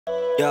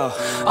Yo,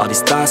 all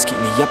these thoughts keep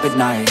me up at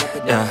night.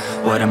 Yeah,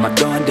 what am I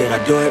doing? Did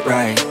I do it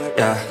right?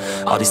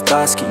 Yeah, all these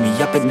thoughts keep me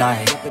up at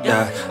night.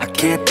 Yeah, I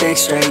can't think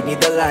straight,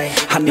 need the light.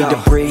 I need to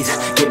breathe,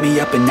 get me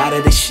up and out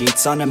of the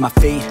sheets. Onto my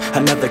feet,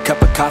 another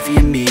cup of coffee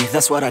and me.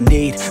 That's what I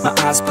need, my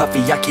eyes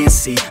puffy, I can't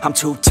see. I'm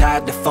too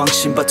tired to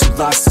function, but too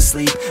lost to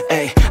sleep.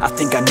 Ay, I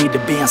think I need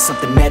to be on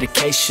something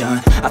medication.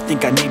 I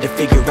think I need to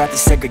figure out the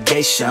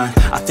segregation.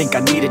 I think I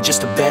needed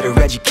just a better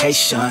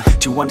education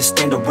to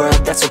understand a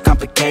world that's so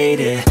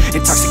complicated.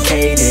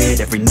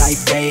 Intoxicated, every night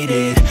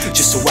faded,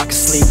 just so I can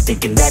sleep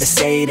thinking that it's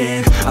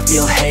sated. I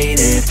feel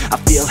hated, I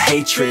feel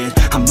hatred,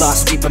 I'm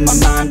lost deep in my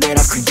mind that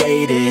I've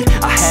created.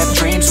 I have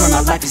dreams where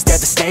my life is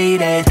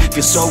devastated,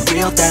 feel so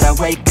real that I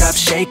wake up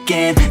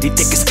shaking. Need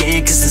thicker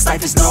skin cause this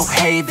life is no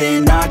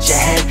haven. Nod your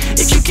head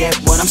if you get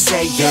what I'm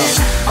saying.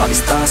 All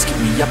these thoughts keep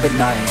me up at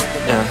night.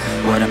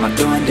 Yeah, what am I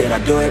doing? Did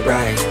I do it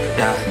right?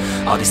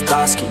 Yeah, all these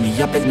thoughts keep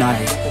me up at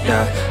night.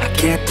 Yeah, I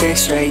can't think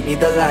straight, need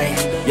the light.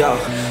 Yo,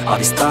 all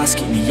these thoughts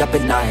keep me up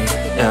at night.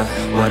 Yeah,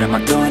 what am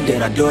I doing?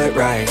 Did I do it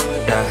right?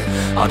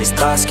 Yeah, all these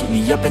thoughts keep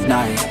me up at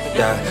night.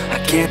 Yeah, I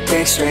can't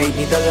think straight,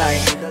 need the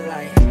light.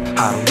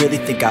 I don't really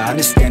think I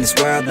understand this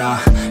world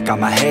now. Got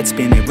my head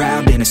spinning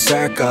round in a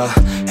circle.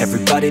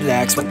 Everybody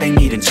lacks what they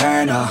need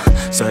internal,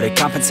 so they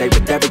compensate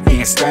with everything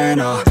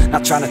external.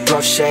 Not trying to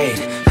throw shade,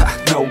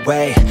 no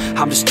way.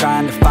 I'm just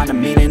trying to find the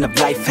meaning of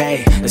life,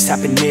 hey. There's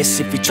happiness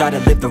if you try to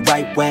live the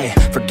right way.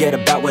 Forget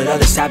about what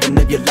others have and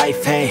live your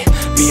life, hey.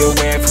 Be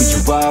aware of who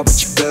you are,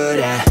 what you're good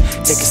at.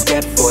 Take a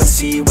step forward,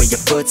 see where your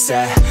foot's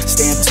at.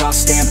 Stand tall,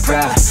 stand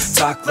proud,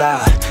 talk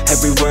loud.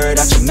 Every word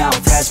out your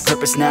mouth has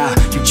purpose now.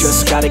 You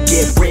just gotta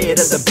get rid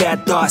of the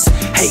bad thoughts.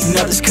 Hating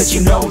others cause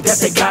you know that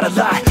they gotta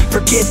lie.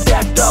 Forget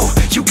that though,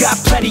 you got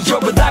plenty,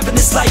 you're alive in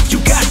this life. You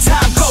got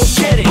time, go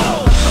get it.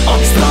 All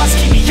these thoughts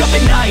keep me up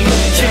at night.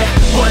 Yeah,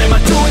 what am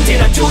I doing?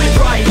 Did I do it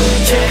right?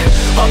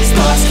 Yeah, all these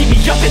thoughts keep me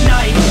up at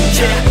night.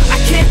 Yeah,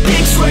 I can't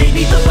think straight,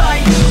 need the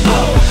light.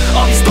 Oh,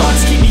 all these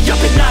thoughts keep me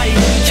up at night.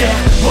 Yeah,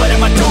 what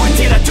am I doing?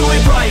 Did I do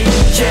it right?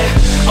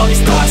 Yeah, all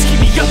these thoughts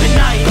keep me up at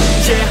night.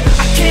 Yeah,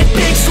 I can't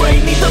think straight,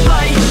 need the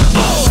light.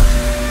 Oh.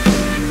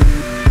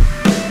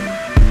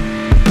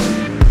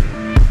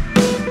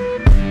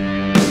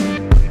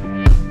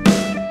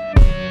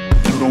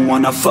 Don't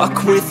wanna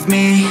fuck with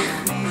me,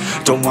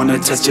 don't wanna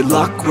test your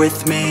luck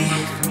with me.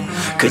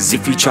 Cause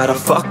if you try to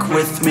fuck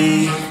with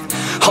me,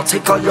 I'll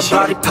take all your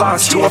body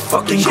parts to a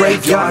fucking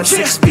graveyard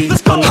 6 feet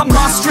under. I'm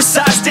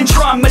ostracized and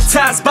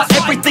traumatized by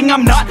everything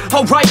I'm not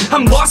alright,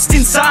 I'm lost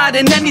inside.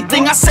 And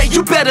anything I say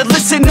you better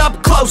listen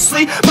up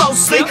closely.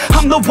 Mostly,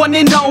 I'm the one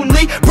and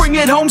only, bring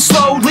it home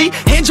slowly.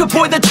 Hand your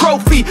boy the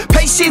trophy,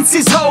 patience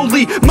is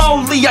holy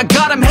moly. I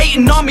got him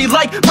hating on me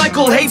like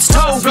Michael hates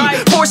Toby.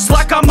 Force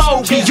like I'm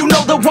Obi, you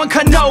know the one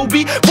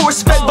Kenobi.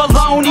 Force fed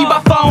baloney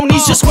by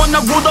phonies, just wanna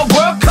rule the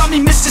world, call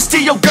me Mr.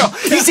 Steel Girl.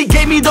 Easy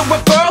gave me the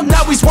referral,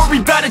 now he's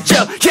worried about a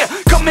jail. Yeah,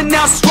 coming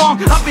out strong,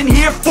 I've been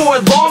here for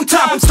a long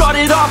time.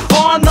 Started off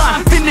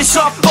online, finish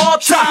off all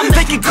time.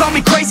 They can call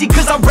me crazy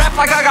cause I rap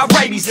like I got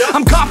rabies.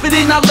 I'm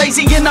confident, not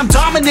lazy, and I'm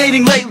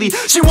dominating lately.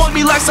 She want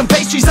me like some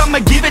pastries, I'ma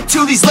give it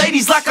to these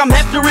ladies like I'm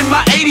Hefner in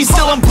my 80s.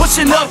 Still I'm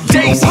pushing up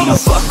daisies. Don't wanna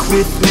fuck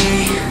with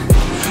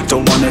me,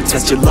 don't wanna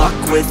test your luck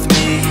with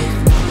me.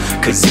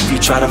 Cause if you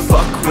try to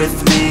fuck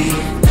with me,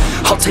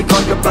 I'll take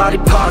all your body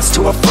parts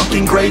to a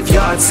fucking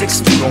graveyard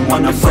 6 feet. Don't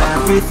wanna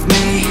fuck with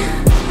me,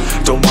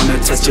 don't wanna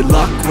test your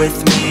luck with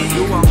me.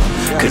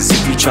 Cause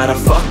if you try to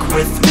fuck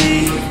with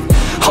me,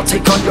 I'll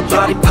take all your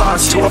body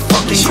parts to a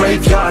fucking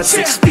graveyard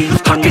 6 feet.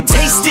 I can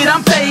taste it,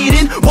 I'm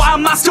fading, why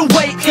am I still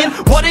waiting?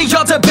 What are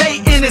y'all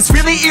debating? It's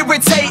really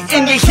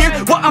irritating. You hear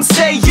what I'm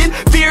saying?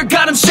 Fear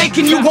got him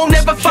shaking. You won't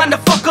ever find a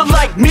fucker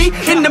like me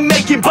in the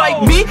making.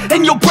 Bite me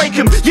and you'll break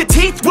him, your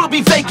teeth will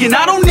be vacant.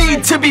 I don't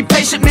need to be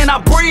patient, man, I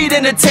breed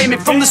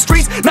entertainment. From the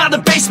streets, now the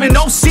basement.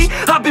 Oh see,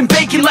 I've been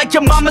baking like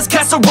your mama's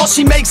casserole.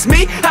 She makes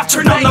me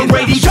after night on the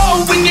radio.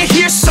 When you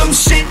hear some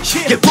shit,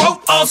 your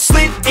throat all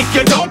slit. If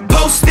you don't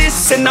post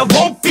this, and I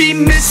won't be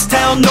missed.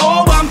 Hell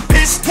no, I'm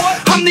pissed.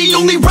 I'm the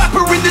only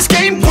rapper in this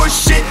game worth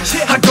shit.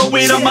 I go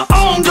it on my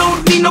own,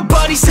 don't need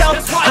nobody's help.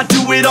 I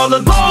do it all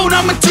alone,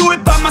 I'ma do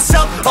it by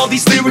myself. All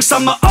these lyrics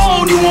on my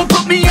own, you won't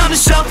put me on the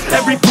shelf.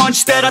 Every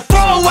punch that I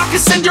throw, I can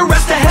send your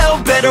ass to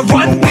hell. Better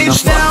run,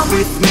 bitch, now.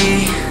 With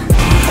me,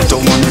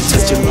 don't wanna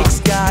test your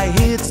looks.